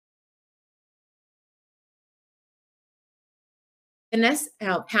The next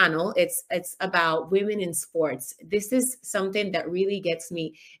panel, it's about women in sports. This is something that really gets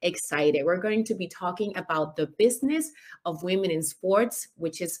me excited. We're going to be talking about the business of women in sports,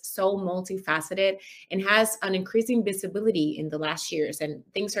 which is so multifaceted and has an increasing visibility in the last years. And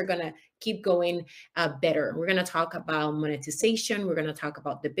things are going to keep going better. We're going to talk about monetization. We're going to talk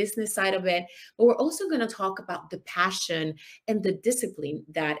about the business side of it, but we're also going to talk about the passion and the discipline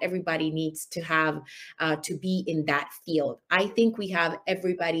that everybody needs to have to be in that field. I think we have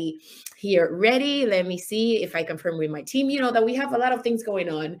everybody here ready. Let me see if I confirm with my team, that we have a lot of things going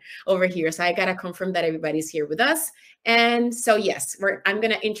on over here. So I got to confirm that everybody's here with us. And so, yes, I'm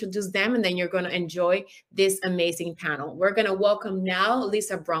going to introduce them, and then you're going to enjoy this amazing panel. We're going to welcome now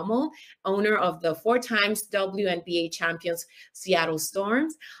Lisa Brummel, owner of the 4 times WNBA champions Seattle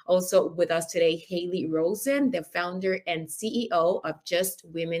Storms. Also with us today, Haley Rosen, the founder and CEO of Just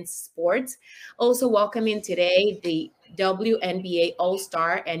Women's Sports. Also welcoming today the WNBA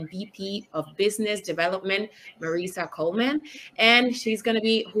All-Star and VP of Business Development, Marissa Coleman. And who is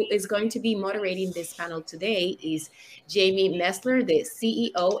going to be moderating this panel today is Jaymee Messler, the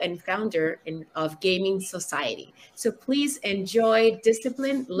CEO and founder of Gaming Society. So please enjoy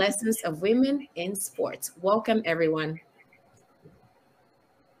Discipline, Lessons of Women in Sports. Welcome, everyone.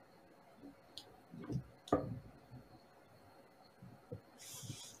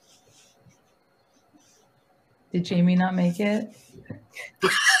 Did Jaymee not make it?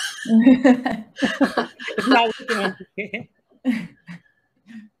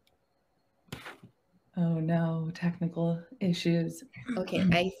 Oh no, technical issues. Okay,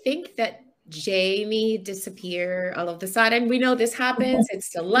 I think that Jaymee disappeared all of a sudden. We know this happens.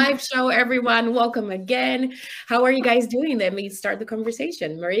 It's a live show, everyone. Welcome again. How are you guys doing? Let me start the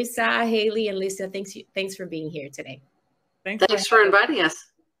conversation. Marissa, Haley, and Lisa, thanks for being here today. Thanks for inviting us.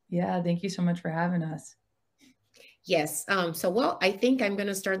 Yeah, thank you so much for having us. Yes. So, I think I'm going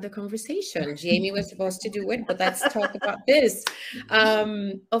to start the conversation. Jaymee was supposed to do it, but let's talk about this.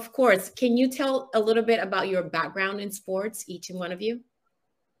 Of course, can you tell a little bit about your background in sports, each and one of you?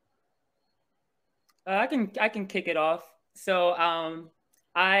 I can kick it off. So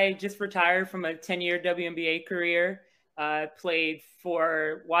I just retired from a 10-year WNBA career. Played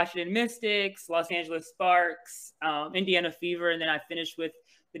for Washington Mystics, Los Angeles Sparks, Indiana Fever, and then I finished with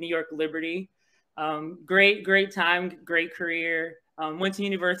the New York Liberty. Great time, great career. Went to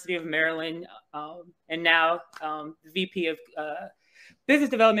University of Maryland, and now VP of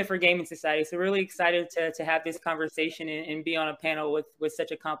Business Development for Gaming Society. So really excited to have this conversation and be on a panel with such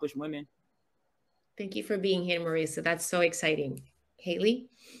accomplished women. Thank you for being here, Marissa. That's so exciting. Haley?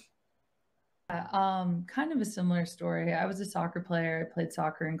 Kind of a similar story. I was a soccer player. I played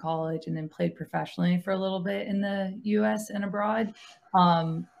soccer in college and then played professionally for a little bit in the US and abroad.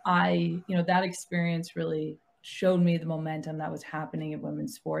 That experience really showed me the momentum that was happening in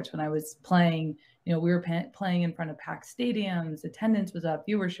women's sports. When I was playing, we were playing in front of packed stadiums, attendance was up,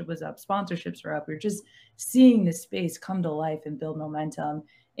 viewership was up, sponsorships were up. We were just seeing the space come to life and build momentum,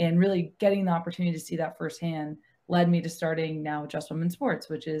 and really getting the opportunity to see that firsthand led me to starting now Just Women's Sports,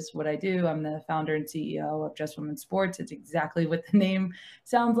 which is what I do. I'm the founder and CEO of Just Women's Sports. It's exactly what the name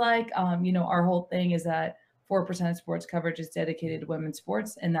sounds like. Our whole thing is that 4% of sports coverage is dedicated to women's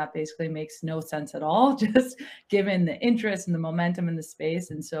sports, and that basically makes no sense at all, just given the interest and the momentum in the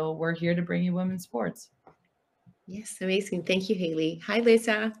space. And so we're here to bring you women's sports. Yes, amazing. Thank you, Haley. Hi,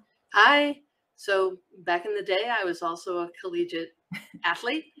 Lisa. Hi. So back in the day, I was also a collegiate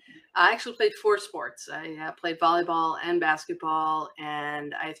athlete. I actually played 4 sports. I played volleyball and basketball,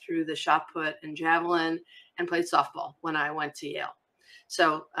 and I threw the shot put and javelin, and played softball when I went to Yale.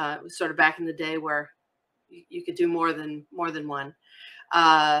 So it was sort of back in the day where you could do more than one.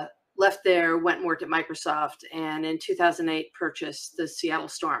 Left there, went and worked at Microsoft, and in 2008 purchased the Seattle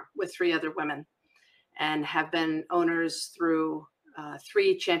Storm with 3 other women, and have been owners through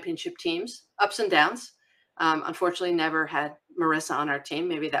 3 championship teams, ups and downs. Unfortunately, never had Marissa on our team.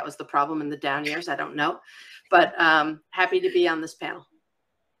 Maybe that was the problem in the down years. I don't know, but happy to be on this panel.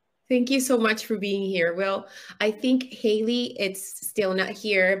 Thank you so much for being here. Well, I think Haley, it's still not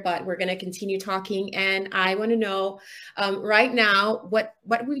here, but we're going to continue talking. And I want to know right now, what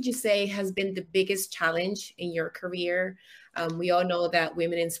would you say has been the biggest challenge in your career? We all know that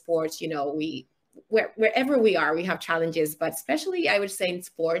women in sports, wherever we are, we have challenges, but especially I would say in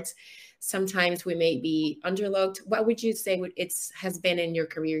sports, sometimes we may be underlooked. What would you say has been in your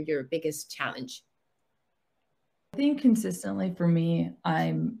career your biggest challenge? I think consistently for me,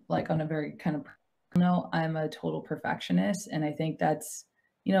 I'm like on a very kind of, I'm a total perfectionist. And I think that's,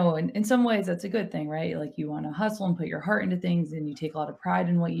 in some ways that's a good thing, right? Like you want to hustle and put your heart into things and you take a lot of pride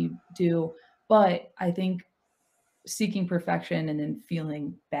in what you do. But I think seeking perfection and then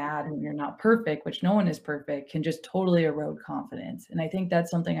feeling bad when you're not perfect, which no one is perfect, can just totally erode confidence. And I think that's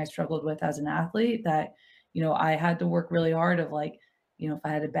something I struggled with as an athlete, that, you know, I had to work really hard of like, you know, if I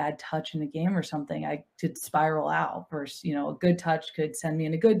had a bad touch in a game or something, I could spiral out versus, you know, a good touch could send me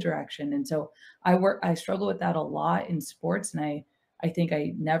in a good direction. And so I struggle with that a lot in sports. And I think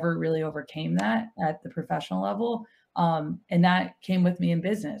I never really overcame that at the professional level. And that came with me in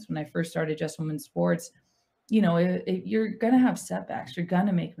business. When I first started Just Women's Sports, you know, you're going to have setbacks, you're going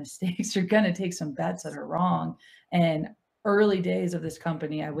to make mistakes, you're going to take some bets that are wrong. And early days of this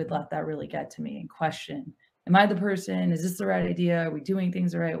company, I would let that really get to me and question, am I the person? Is this the right idea? Are we doing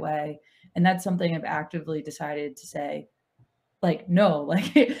things the right way? And that's something I've actively decided to say, like, no,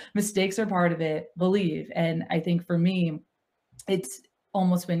 like mistakes are part of it, believe. And I think for me, it's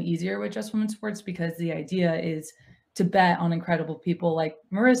almost been easier with Just Women's Sports because the idea is to bet on incredible people like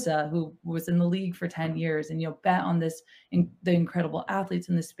Marissa, who was in the league for 10 years, and, you know, bet on the incredible athletes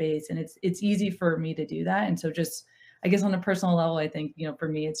in the space. And it's easy for me to do that. And so just, I guess on a personal level, I think, you know, for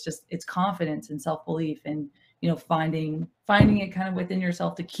me, it's confidence and self-belief and, you know, finding it kind of within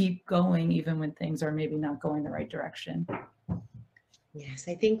yourself to keep going, even when things are maybe not going the right direction. Yes,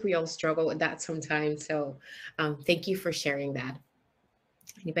 I think we all struggle with that sometimes. So thank you for sharing that.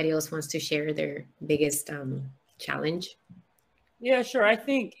 Anybody else wants to share their biggest challenge? Yeah, sure. I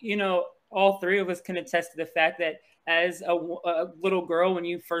think, you know, all three of us can attest to the fact that as a little girl, when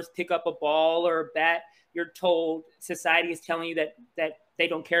you first pick up a ball or a bat, you're told, society is telling you that they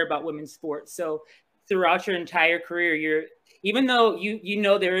don't care about women's sports. So throughout your entire career, even though you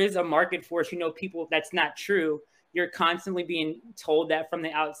know there is a market for it, you know, people, that's not true. You're constantly being told that from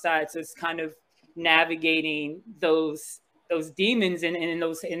the outside. So it's kind of navigating those demons and in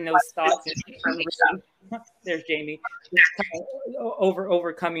those thoughts. There's Jaymee. Kind of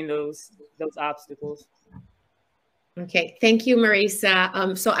overcoming those obstacles. Okay, thank you,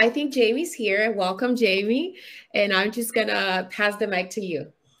 Marissa. So I think Jaymee's here. Welcome, Jaymee. And I'm just gonna pass the mic to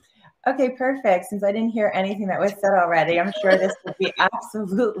you. Okay, perfect. Since I didn't hear anything that was said already, I'm sure this will be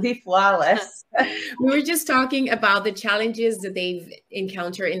absolutely flawless. We were just talking about the challenges that they've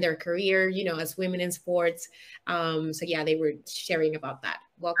encountered in their career, you know, as women in sports. So yeah, they were sharing about that.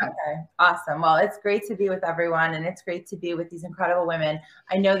 Welcome. Okay, awesome. Well, it's great to be with everyone, and it's great to be with these incredible women.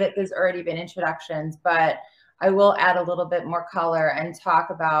 I know that there's already been introductions, but I will add a little bit more color and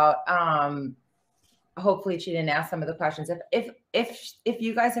talk about, hopefully she didn't ask some of the questions. If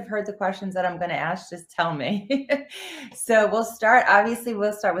you guys have heard the questions that I'm going to ask, just tell me. So we'll start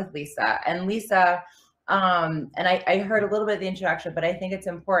with Lisa. And Lisa, and I heard a little bit of the introduction, but I think it's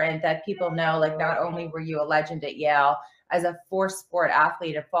important that people know, like, not only were you a legend at Yale as a four-sport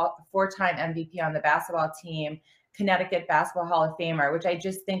athlete, a four-time MVP on the basketball team, Connecticut Basketball Hall of Famer, which I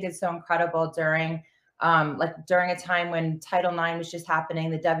just think is so incredible during a time when Title IX was just happening,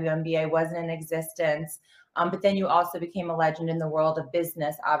 the WNBA wasn't in existence. But then you also became a legend in the world of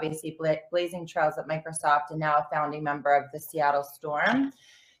business, obviously blazing trails at Microsoft and now a founding member of the Seattle Storm.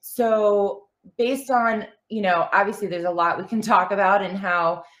 So based on, you know, obviously there's a lot we can talk about and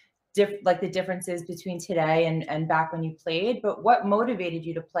how the differences between today and back when you played, but what motivated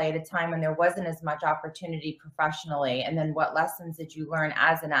you to play at a time when there wasn't as much opportunity professionally? And then what lessons did you learn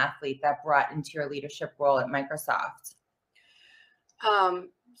as an athlete that brought into your leadership role at Microsoft?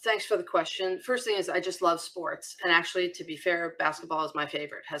 Thanks for the question. First thing is, I just love sports. And actually, to be fair, basketball is my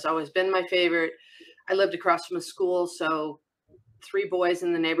favorite, has always been my favorite. I lived across from a school, so 3 boys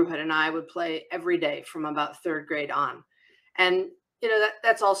in the neighborhood and I would play every day from about 3rd grade on. And you know,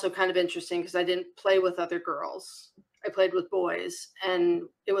 that's also kind of interesting because I didn't play with other girls. I played with boys and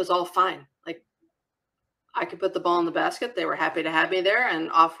it was all fine. Like, I could put the ball in the basket. They were happy to have me there and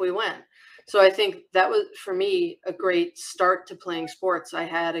off we went. So I think that was, for me, a great start to playing sports. I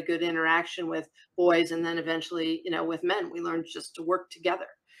had a good interaction with boys and then eventually, you know, with men. We learned just to work together.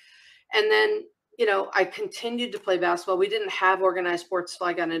 And then, you know, I continued to play basketball. We didn't have organized sports till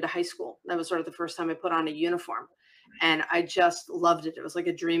I got into high school. That was sort of the first time I put on a uniform. And I just loved it. It was like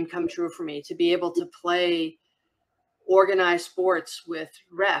a dream come true for me to be able to play organized sports with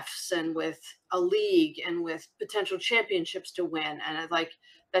refs and with a league and with potential championships to win. And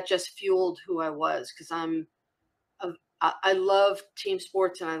that just fueled who I was, because I love team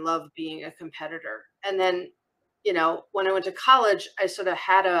sports and I love being a competitor. And then, you know, when I went to college, I sort of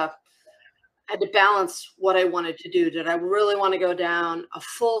had to balance what I wanted to do. Did I really want to go down a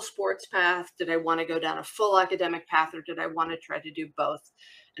full sports path? Did I want to go down a full academic path, or did I want to try to do both?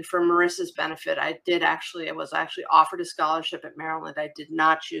 And for Marissa's benefit, I was actually offered a scholarship at Maryland. I did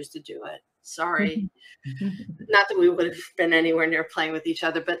not choose to do it. Sorry. Not that we would have been anywhere near playing with each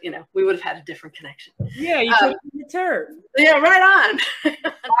other, but, you know, we would have had a different connection. Yeah, you could have Terp. Yeah, right on.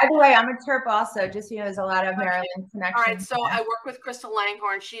 By the way, I'm a Terp also, just so you know, there's a lot of Maryland connections. All right, so I work with Crystal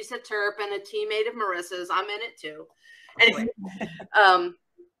Langhorn. She's a Terp and a teammate of Marissa's. I'm in it too. Anyway,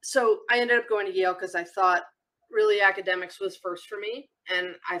 so I ended up going to Yale because I thought really academics was first for me,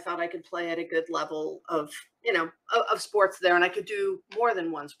 and I thought I could play at a good level of, you know, of sports there, and I could do more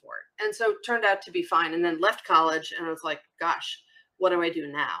than one sport. And so it turned out to be fine. And then left college, and I was like, gosh, what do I do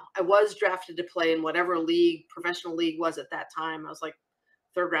now? I was drafted to play in whatever league, professional league was at that time. I was like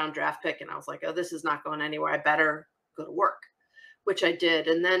third round draft pick, and I was like, oh, this is not going anywhere. I better go to work, which I did.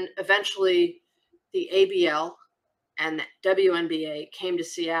 And then eventually the ABL and the WNBA came to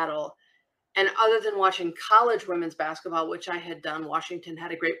Seattle. And other than watching college women's basketball, which I had done, Washington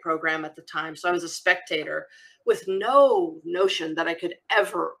had a great program at the time. So I was a spectator with no notion that I could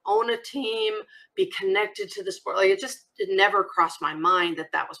ever own a team, be connected to the sport. Like it never crossed my mind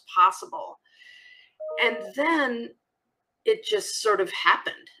that that was possible. And then it just sort of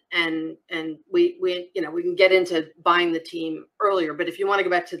happened. And we you know, we can get into buying the team earlier, but if you want to go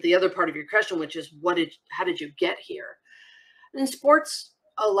back to the other part of your question, which is how did you get here? And sports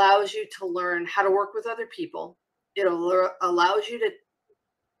allows you to learn how to work with other people. It allows you to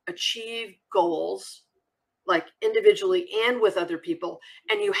achieve goals like individually and with other people,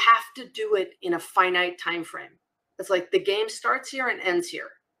 and you have to do it in a finite time frame. It's like the game starts here and ends here,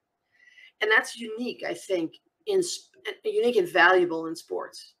 and that's unique, I think, unique and valuable in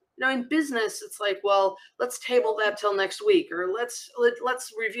sports. You know, in business, it's like, well, let's table that till next week, or let's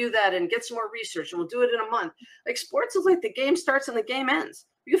review that and get some more research, and we'll do it in a month. Like sports is like the game starts and the game ends.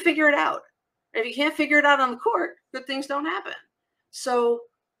 You can figure it out. And if you can't figure it out on the court, good things don't happen. So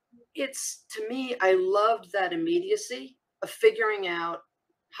it's, to me, I loved that immediacy of figuring out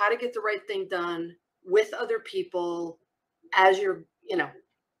how to get the right thing done with other people as you're, you know,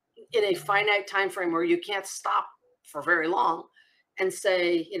 in a finite time frame where you can't stop for very long and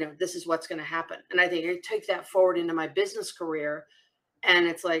say, you know, this is what's going to happen. And I think I take that forward into my business career, and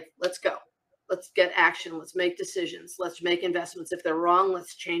it's like, let's go. Let's get action. Let's make decisions. Let's make investments. If they're wrong,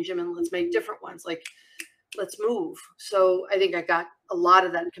 let's change them and let's make different ones. Like, let's move. So I think I got a lot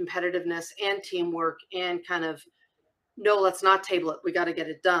of that competitiveness and teamwork and kind of, no, let's not table it. We got to get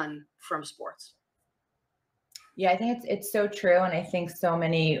it done from sports. Yeah, I think it's so true. And I think so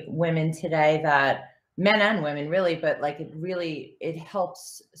many women today, that men and women really, but like it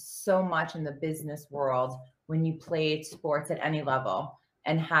helps so much in the business world when you play sports at any level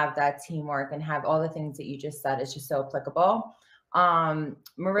and have that teamwork and have all the things that you just said. It's just so applicable.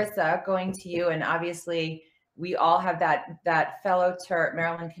 Marissa, going to you, and obviously we all have that fellow Terp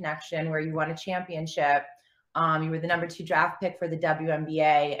Maryland connection where you won a championship. You were the #2 draft pick for the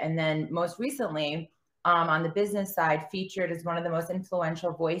WNBA, and then most recently, on the business side, featured as one of the most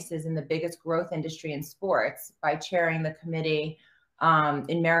influential voices in the biggest growth industry in sports by chairing the committee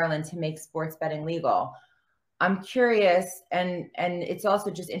in Maryland to make sports betting legal. I'm curious, and it's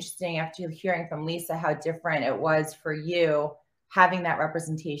also just interesting after hearing from Lisa how different it was for you having that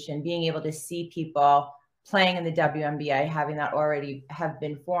representation, being able to see people playing in the WNBA, having that already have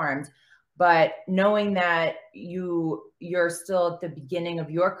been formed, but knowing that you're still at the beginning of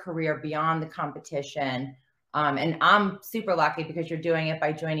your career beyond the competition. And I'm super lucky because you're doing it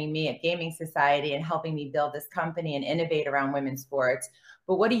by joining me at Gaming Society and helping me build this company and innovate around women's sports.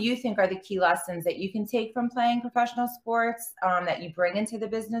 But what do you think are the key lessons that you can take from playing professional sports that you bring into the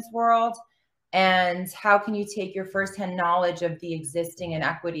business world? And how can you take your firsthand knowledge of the existing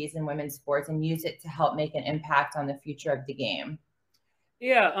inequities in women's sports and use it to help make an impact on the future of the game?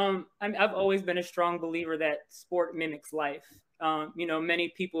 Yeah, I've always been a strong believer that sport mimics life. You know, many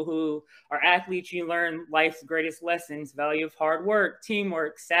people who are athletes, you learn life's greatest lessons: value of hard work,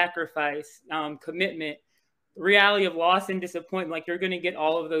 teamwork, sacrifice, commitment, reality of loss and disappointment. Like, you're going to get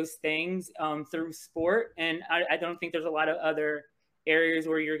all of those things through sport. And I don't think there's a lot of other areas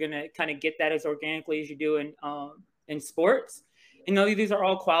where you're going to kind of get that as organically as you do in sports. You know, these are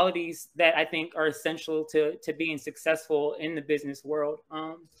all qualities that I think are essential to being successful in the business world.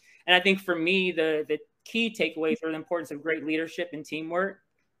 And I think for me, the key takeaways are the importance of great leadership and teamwork.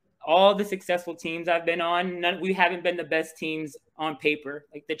 All the successful teams I've been on, we haven't been the best teams on paper.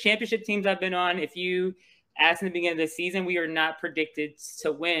 Like the championship teams I've been on, if you ask in the beginning of the season, we are not predicted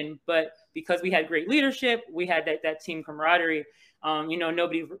to win. But because we had great leadership, we had that team camaraderie. You know,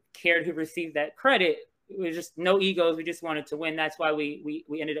 nobody cared who received that credit. It was just no egos. We just wanted to win. That's why we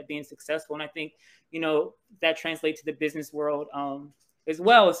ended up being successful. And I think, you know, that translates to the business world as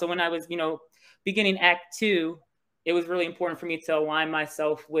well. So when I was, you know, beginning Act 2, it was really important for me to align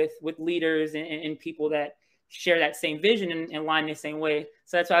myself with leaders and people that share that same vision and align the same way.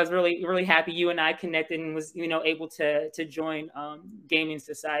 So that's why I was really, really happy you and I connected and was, able to join Gaming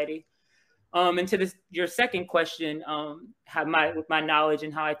Society. And to your second question, with my knowledge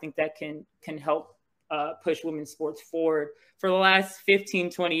and how I think that can help push women's sports forward. For the last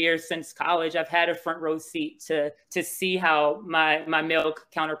 15, 20 years since college, I've had a front row seat to see how my male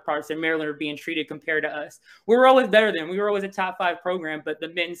counterparts in Maryland are being treated compared to us. We were always better than. We were always a top 5 program, but the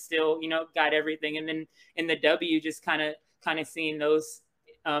men still, got everything. And then in the W, just kind of seeing those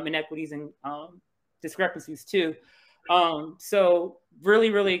inequities and discrepancies too. So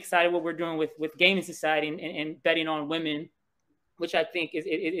really, really excited what we're doing with Gaming Society and betting on women, which I think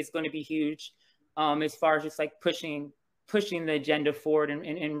is going to be huge as far as just like pushing the agenda forward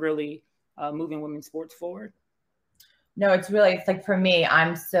and really moving women's sports forward. No, it's like for me,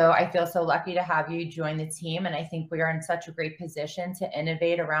 I feel so lucky to have you join the team. And I think we are in such a great position to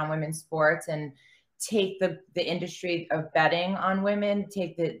innovate around women's sports and take the industry of betting on women,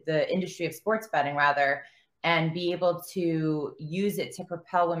 take the industry of sports betting rather, and be able to use it to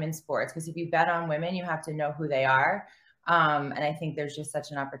propel women's sports. Because if you bet on women, you have to know who they are. And I think there's just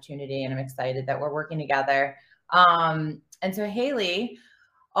such an opportunity, and I'm excited that we're working together. And so Haley,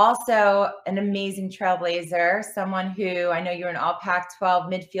 also an amazing trailblazer, someone who I know you're an all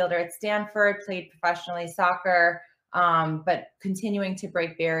Pac-12 midfielder at Stanford, played professionally soccer, but continuing to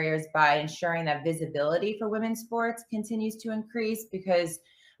break barriers by ensuring that visibility for women's sports continues to increase. Because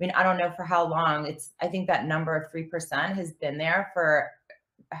I mean, I don't know for how long. I think that number of 3% has been there for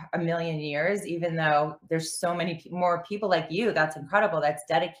a million years, even though there's so many more people like you. That's incredible. That's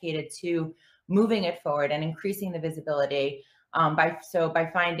dedicated to moving it forward and increasing the visibility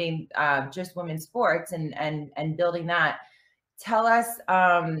by finding just women's sports and building that. Tell us,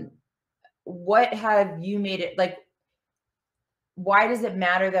 what have you made it like? Why does it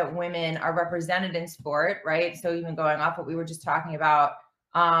matter that women are represented in sport, right? So even going off what we were just talking about,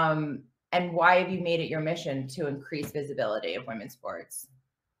 and why have you made it your mission to increase visibility of women's sports?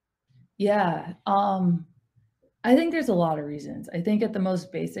 Yeah, I think there's a lot of reasons. I think at the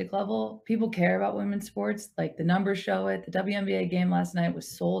most basic level, people care about women's sports. Like the numbers show it. The WNBA game last night was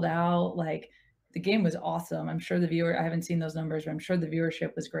sold out. Like the game was awesome. I'm sure I haven't seen those numbers, but I'm sure the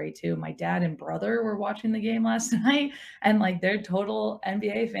viewership was great too. My dad and brother were watching the game last night, and like they're total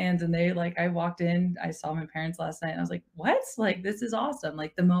NBA fans. And I walked in, I saw my parents last night and I was like, what? Like, this is awesome.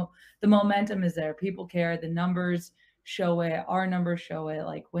 Like the momentum is there. People care. The numbers show it. Our numbers show it.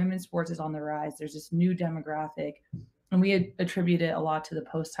 Like women's sports is on the rise. There's this new demographic, and we attribute it a lot to the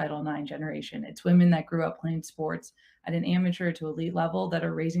post-Title IX generation. It's women that grew up playing sports at an amateur to elite level that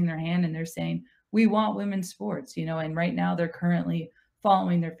are raising their hand and they're saying, we want women's sports, and right now they're currently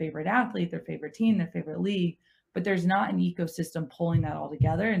following their favorite athlete, their favorite team, their favorite league, but there's not an ecosystem pulling that all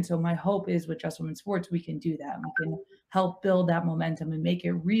together. And so my hope is with Just Women's Sports, we can do that. We can help build that momentum and make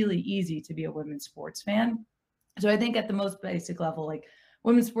it really easy to be a women's sports fan. So I think at the most basic level, like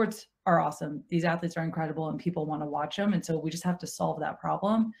women's sports are awesome. These athletes are incredible and people want to watch them. And so we just have to solve that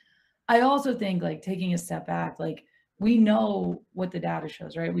problem. I also think like taking a step back, like we know what the data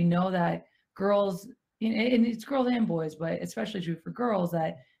shows, right? We know that girls, and it's girls and boys, but especially true for girls,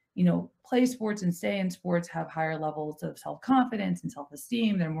 that, play sports and stay in sports have higher levels of self-confidence and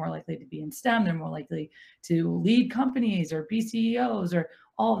self-esteem. They're more likely to be in STEM. They're more likely to lead companies or be CEOs or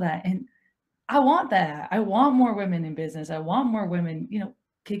all of that. And I want that. I want more women in business. I want more women,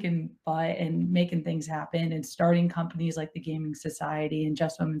 kicking butt and making things happen and starting companies like the Gaming Society and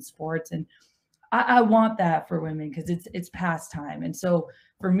Just Women's Sports. And I want that for women because it's past time. And so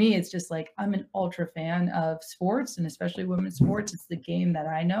for me, it's just like, I'm an ultra fan of sports and especially women's sports. It's the game that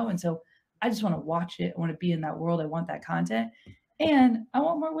I know. And so I just want to watch it. I want to be in that world. I want that content. And I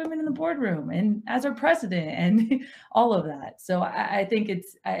want more women in the boardroom and as our president and all of that. So I think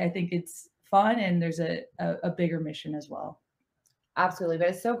it's fun and there's a bigger mission as well. Absolutely. But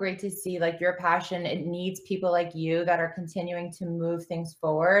it's so great to see like your passion. It needs people like you that are continuing to move things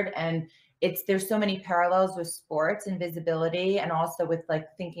forward. And there's so many parallels with sports and visibility, and also with like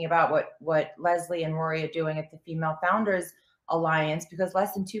thinking about what Leslie and Rory are doing at the Female Founders Alliance, because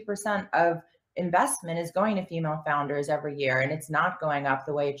less than 2% of investment is going to female founders every year. And it's not going up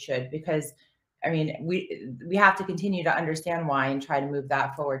the way it should, because I mean, we have to continue to understand why and try to move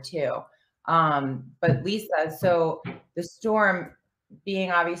that forward too. But Lisa, so the Storm,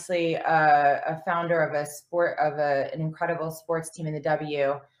 being obviously a founder of an incredible sports team in the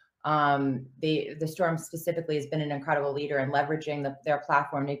W, the Storm specifically has been an incredible leader in leveraging their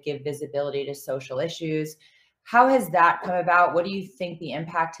platform to give visibility to social issues. How has that come about? What do you think the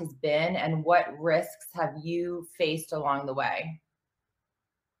impact has been, and what risks have you faced along the way?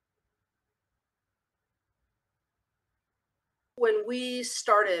 when we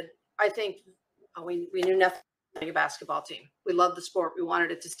started, I think we knew nothing about a basketball team. We loved the sport. We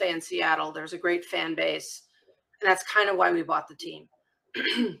wanted it to stay in Seattle. There's a great fan base. And that's kind of why we bought the team.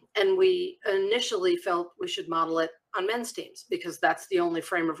 And we initially felt we should model it on men's teams because that's the only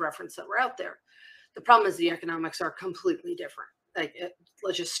frame of reference that were out there. The problem is the economics are completely different.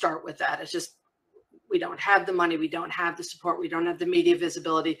 Let's just start with that. It's just, we don't have the money. We don't have the support. We don't have the media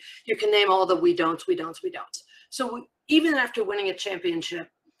visibility. You can name all the we don'ts. So even after winning a championship,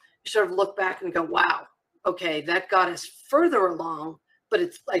 you sort of look back and go, wow, okay, that got us further along, but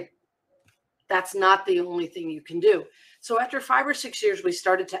it's like, that's not the only thing you can do. So after 5 or 6 years, we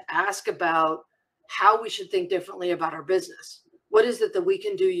started to ask about how we should think differently about our business. What is it that we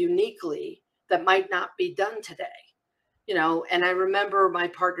can do uniquely that might not be done today? And I remember my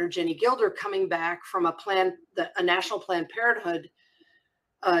partner, Jenny Gilder, coming back from a National Planned Parenthood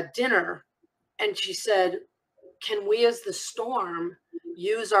dinner. And she said, can we as the Storm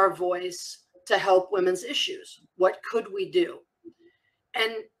use our voice to help women's issues? What could we do?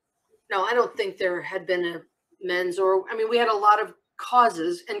 And no, I don't think there had been a men's we had a lot of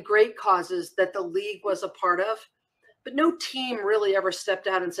causes and great causes that the league was a part of, but no team really ever stepped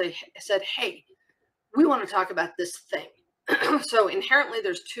out and said, hey, we want to talk about this thing. So inherently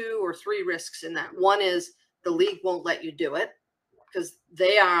there's 2 or 3 risks in that. One is the league won't let you do it because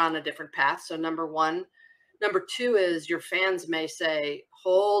they are on a different path. So number one. Number 2 is your fans may say,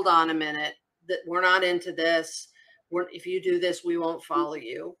 hold on a minute, that we're not into this. If you do this, we won't follow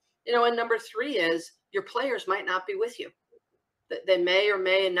you. And number 3 is your players might not be with you. They may or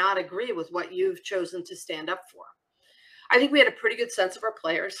may not agree with what you've chosen to stand up for. I think we had a pretty good sense of our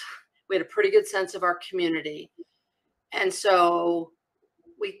players. We had a pretty good sense of our community. And so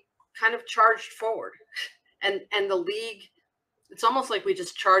we kind of charged forward. And the league, it's almost like we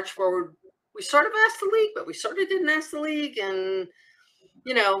just charged forward. We sort of asked the league, but we sort of didn't ask the league. And,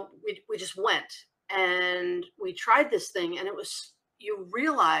 we just went and we tried this thing, and you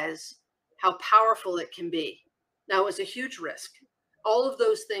realize how powerful it can be. Now, it was a huge risk. All of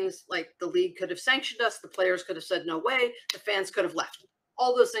those things, like the league could have sanctioned us, the players could have said no way, the fans could have left.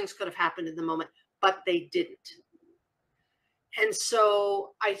 All those things could have happened in the moment, but they didn't. And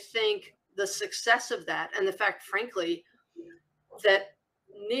so I think the success of that, and the fact, frankly, that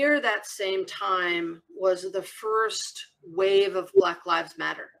near that same time was the first wave of Black Lives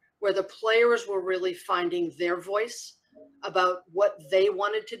Matter, where the players were really finding their voice about what they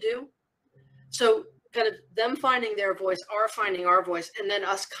wanted to do. So kind of them finding their voice, our finding our voice, and then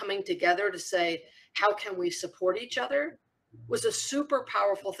us coming together to say, how can we support each other, was a super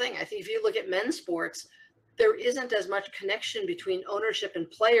powerful thing. I think if you look at men's sports, there isn't as much connection between ownership and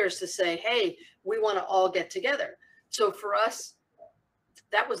players to say, hey, we want to all get together. So for us,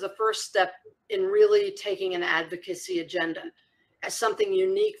 that was the first step in really taking an advocacy agenda as something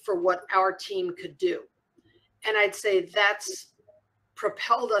unique for what our team could do. And I'd say that's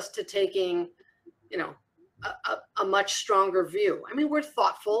propelled us to taking, a much stronger view. We're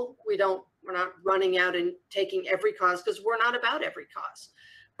thoughtful. We're not running out and taking every cause, because we're not about every cause,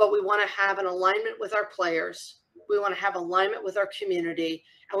 but we want to have an alignment with our players. We want to have alignment with our community,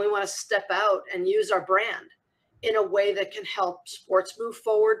 and we want to step out and use our brand in a way that can help sports move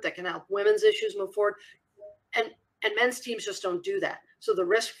forward, that can help women's issues move forward. And men's teams just don't do that. So the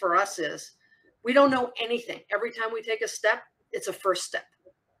risk for us is we don't know anything. Every time we take a step, it's a first step,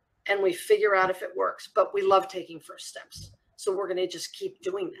 and we figure out if it works, but we love taking first steps. So we're going to just keep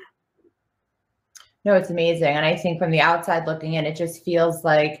doing that. No, it's amazing. And I think from the outside looking in, it just feels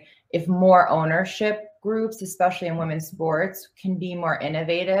like if more ownership groups, especially in women's sports, can be more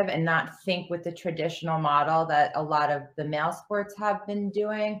innovative and not think with the traditional model that a lot of the male sports have been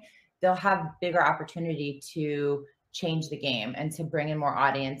doing, they'll have bigger opportunity to change the game and to bring in more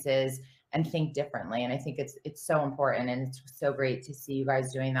audiences and think differently. And I think it's so important, and it's so great to see you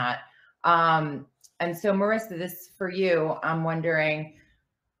guys doing that. And so Marissa, this is for you. I'm wondering,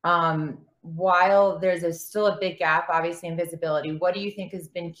 while there's still a big gap, obviously, in visibility, what do you think has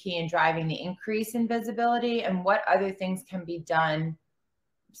been key in driving the increase in visibility, and what other things can be done,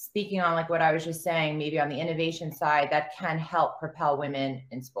 speaking on like what I was just saying, maybe on the innovation side, that can help propel women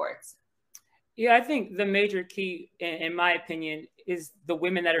in sports? Yeah, I think the major key, in my opinion, is the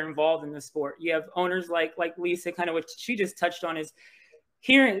women that are involved in the sport. You have owners like Lisa, kind of what she just touched on, is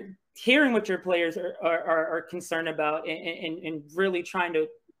hearing what your players are concerned about, and really trying to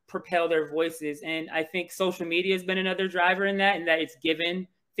propel their voices. And I think social media has been another driver in that, and that it's given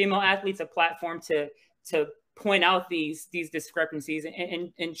female athletes a platform to point out these discrepancies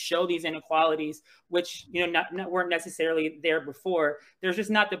and show these inequalities, which, you know, weren't necessarily there before. There's just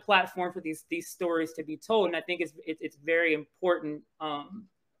not the platform for these stories to be told. And I think it's very important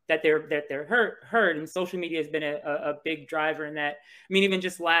that they're heard. And social media has been a big driver in that. I mean, even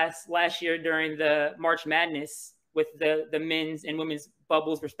just last year during the March Madness with the men's and women's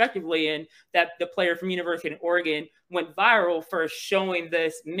bubbles respectively, and that the player from University of Oregon went viral for showing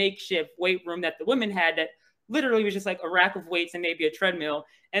this makeshift weight room that the women had that literally was just like a rack of weights and maybe a treadmill.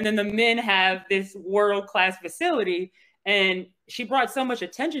 And then the men have this world-class facility, and she brought so much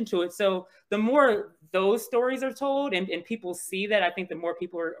attention to it. So the more those stories are told and people see that, I think the more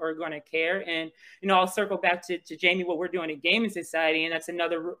people are going to care. And, you know, I'll circle back to Jaymee, what we're doing at Gaming Society. And that's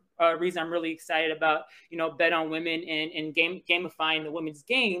another reason I'm really excited about, you know, Bet on Women and gamifying the women's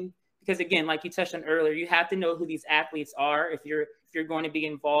game. Because again, like you touched on earlier, you have to know who these athletes are if you're going to be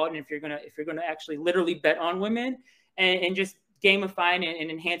involved, and if you're going to actually literally bet on women and just gamifying and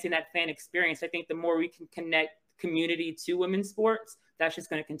enhancing that fan experience. I think the more we can connect community to women's sports, that's just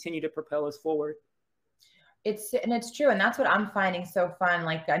going to continue to propel us forward. It's true. And that's what I'm finding so fun.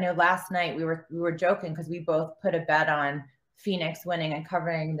 Like, I know last night we were joking because we both put a bet on Phoenix winning and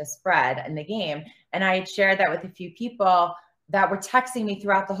covering the spread in the game. And I had shared that with a few people that were texting me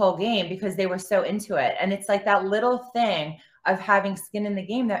throughout the whole game because they were so into it. And it's like that little thing of having skin in the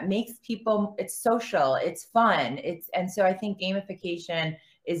game that makes people, it's social, it's fun. And so I think gamification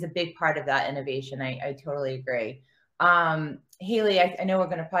is a big part of that innovation. I totally agree. Haley, I know we're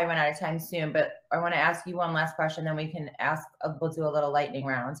going to probably run out of time soon, but I want to ask you one last question, then we can we'll do a little lightning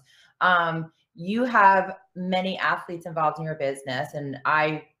round. You have many athletes involved in your business, and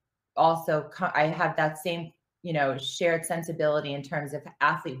I have that same, you know, shared sensibility in terms of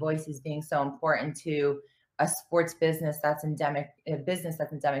athlete voices being so important to a sports business that's endemic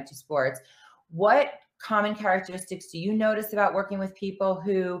to sports. What common characteristics do you notice about working with people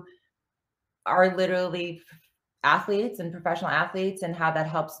who are literally athletes and professional athletes, and how that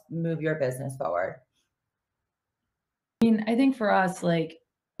helps move your business forward? I mean, I think for us, like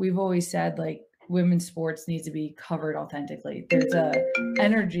we've always said, like women's sports needs to be covered authentically. There's an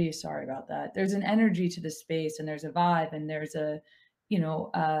energy to the space, and there's a vibe, and there's a, you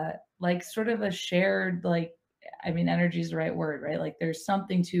know, like sort of a shared, like, I mean, energy is the right word, right? Like there's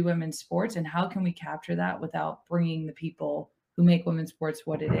something to women's sports, and how can we capture that without bringing the people who make women's sports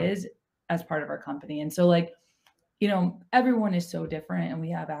what it is as part of our company? And so, like, you know, everyone is so different, and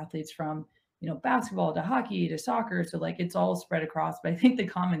we have athletes from, you know, basketball to hockey to soccer. So like it's all spread across. But I think the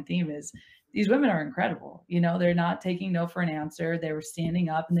common theme is these women are incredible. You know, they're not taking no for an answer. They were standing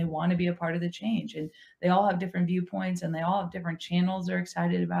up and they want to be a part of the change. And they all have different viewpoints, and they all have different channels they're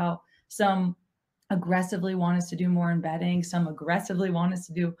excited about. Some aggressively want us to do more in betting. Some aggressively want us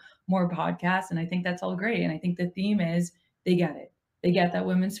to do more podcasts. And I think that's all great. And I think the theme is they get it. They get that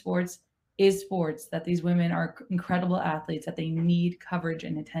women's sports is sports, that these women are incredible athletes, that they need coverage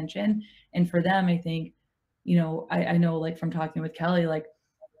and attention. And for them, I think, you know, I know, like from talking with Kelly, like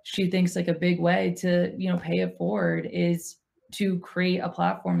she thinks like a big way to, you know, pay it forward is to create a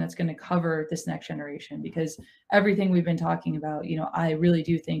platform that's going to cover this next generation, because everything we've been talking about, you know, I really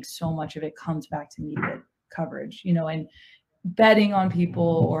do think so much of it comes back to media coverage, you know, and betting on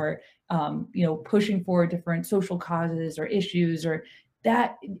people, or, you know, pushing for different social causes or issues, or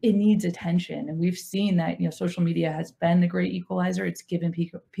that it needs attention. And we've seen that, you know, social media has been the great equalizer. It's given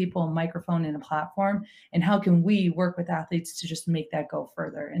people a microphone and a platform. And how can we work with athletes to just make that go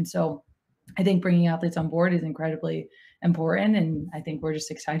further? And so I think bringing athletes on board is incredibly important. And I think we're just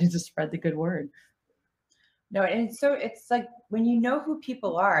excited to spread the good word. No, and so it's like when you know who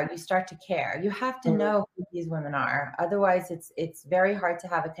people are, you start to care. You have to know who these women are. Otherwise, it's very hard to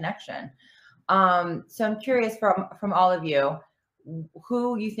have a connection. So I'm curious from all of you,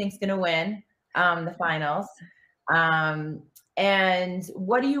 who you think is going to win the finals, and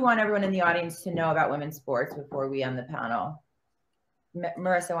what do you want everyone in the audience to know about women's sports before we end the panel?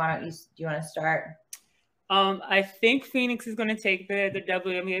 Marissa, do you want to start? I think Phoenix is going to take the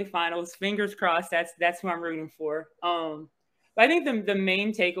WNBA finals. Fingers crossed. That's who I'm rooting for. But I think the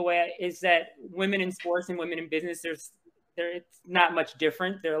main takeaway is that women in sports and women in business, it's not much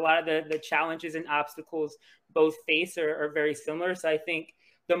different. There are a lot of the challenges and obstacles both face are very similar. So I think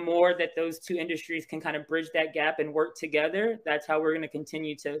the more that those two industries can kind of bridge that gap and work together, that's how we're going to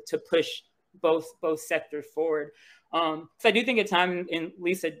continue to push both sectors forward. So I do think at time, and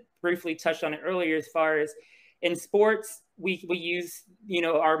Lisa briefly touched on it earlier, as far as in sports, we use, you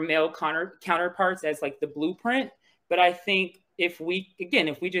know, our male counterparts as like the blueprint. But I think if we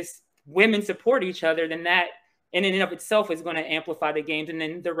just women support each other, then that in and of itself is going to amplify the games, and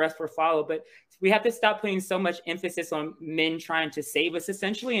then the rest will follow. But we have to stop putting so much emphasis on men trying to save us,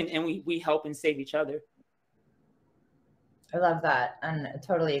 essentially, and we help and save each other. I love that, and I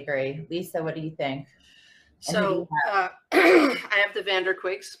totally agree. Lisa, what do you think? So I have the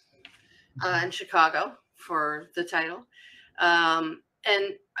Vanderquigs in Chicago for the title. And,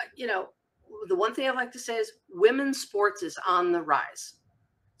 you know, the one thing I'd like to say is women's sports is on the rise.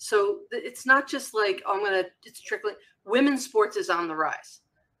 So it's not just like, oh, it's trickling. Women's sports is on the rise.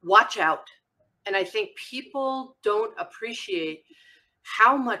 Watch out. And I think people don't appreciate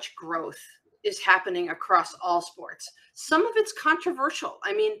how much growth is happening across all sports. Some of it's controversial.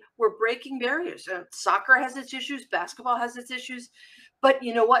 I mean, we're breaking barriers. Soccer has its issues. Basketball has its issues. But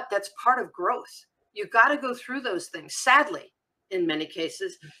you know what? That's part of growth. You got to go through those things. Sadly, in many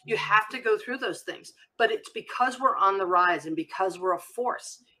cases, you have to go through those things. But it's because we're on the rise and because we're a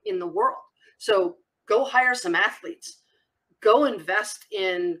force in the world. So go hire some athletes. Go invest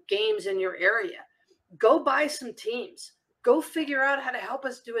in games in your area. Go buy some teams. Go figure out how to help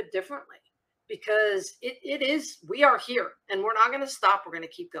us do it differently. Because we are here and we're not going to stop. We're going to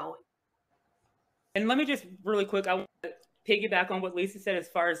keep going. And let me just really quick, I want to piggyback on what Lisa said as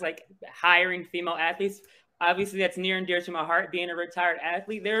far as like hiring female athletes. Obviously, that's near and dear to my heart, being a retired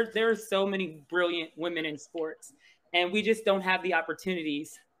athlete. There are so many brilliant women in sports, and we just don't have the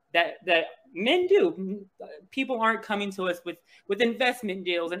opportunities that men do. People aren't coming to us with investment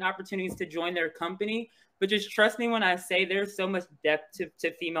deals and opportunities to join their company. But just trust me when I say there's so much depth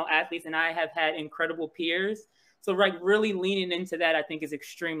to female athletes, and I have had incredible peers. So like really leaning into that, I think, is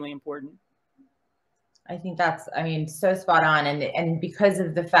extremely important. I think that's, I mean, so spot on. And because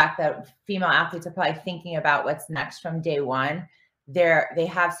of the fact that female athletes are probably thinking about what's next from day one, they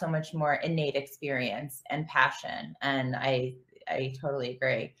have so much more innate experience and passion. And I totally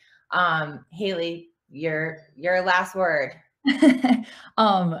agree. Haley, your last word.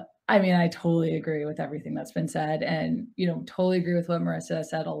 I mean, I totally agree with everything that's been said, and, you know, totally agree with what Marissa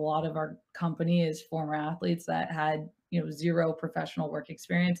said. A lot of our company is former athletes that had, you know, zero professional work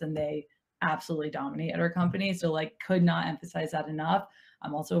experience, and they absolutely dominate at our company. So like, could not emphasize that enough.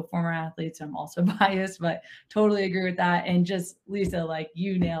 I'm also a former athlete, so I'm also biased, but totally agree with that. And just Lisa, like,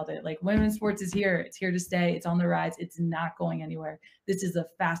 you nailed it. Like, women's sports is here. It's here to stay. It's on the rise. It's not going anywhere. This is the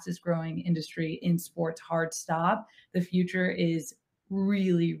fastest growing industry in sports. Hard stop. The future is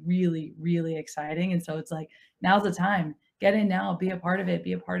really, really, really exciting. And so it's like, now's the time. Get in now, be a part of it,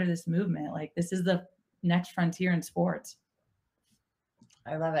 be a part of this movement. Like, this is the next frontier in sports.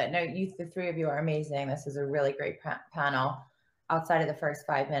 I love it. No, the three of you are amazing. This is a really great panel outside of the first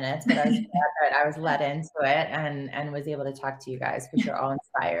 5 minutes, but I was glad that I was led into it and was able to talk to you guys because you're all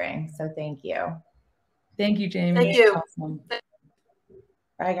inspiring. So thank you. Thank you, Jaymee. Thank you. Awesome.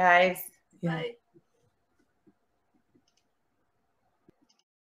 Bye, guys. Yeah. Bye.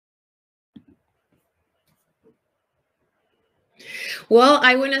 Well,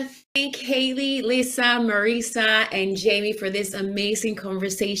 I want to thank Haley, Lisa, Marissa, and Jaymee for this amazing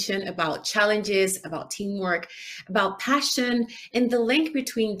conversation about challenges, about teamwork, about passion, and the link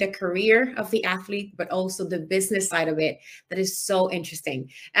between the career of the athlete, but also the business side of it. That is so interesting.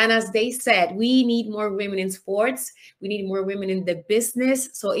 And as they said, we need more women in sports. We need more women in the business.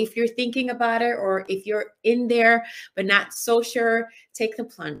 So if you're thinking about it, or if you're in there, but not so sure, take the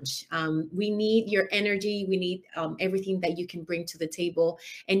plunge. We need your energy. We need everything that you can bring to the table,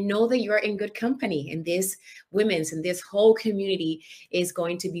 and know that you're in good company. And this this whole community is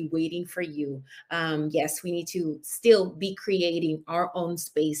going to be waiting for you. Yes, we need to still be creating our own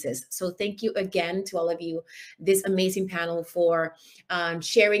spaces. So thank you again to all of you, this amazing panel, for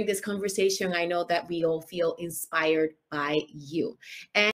sharing this conversation. I know that we all feel inspired by you. And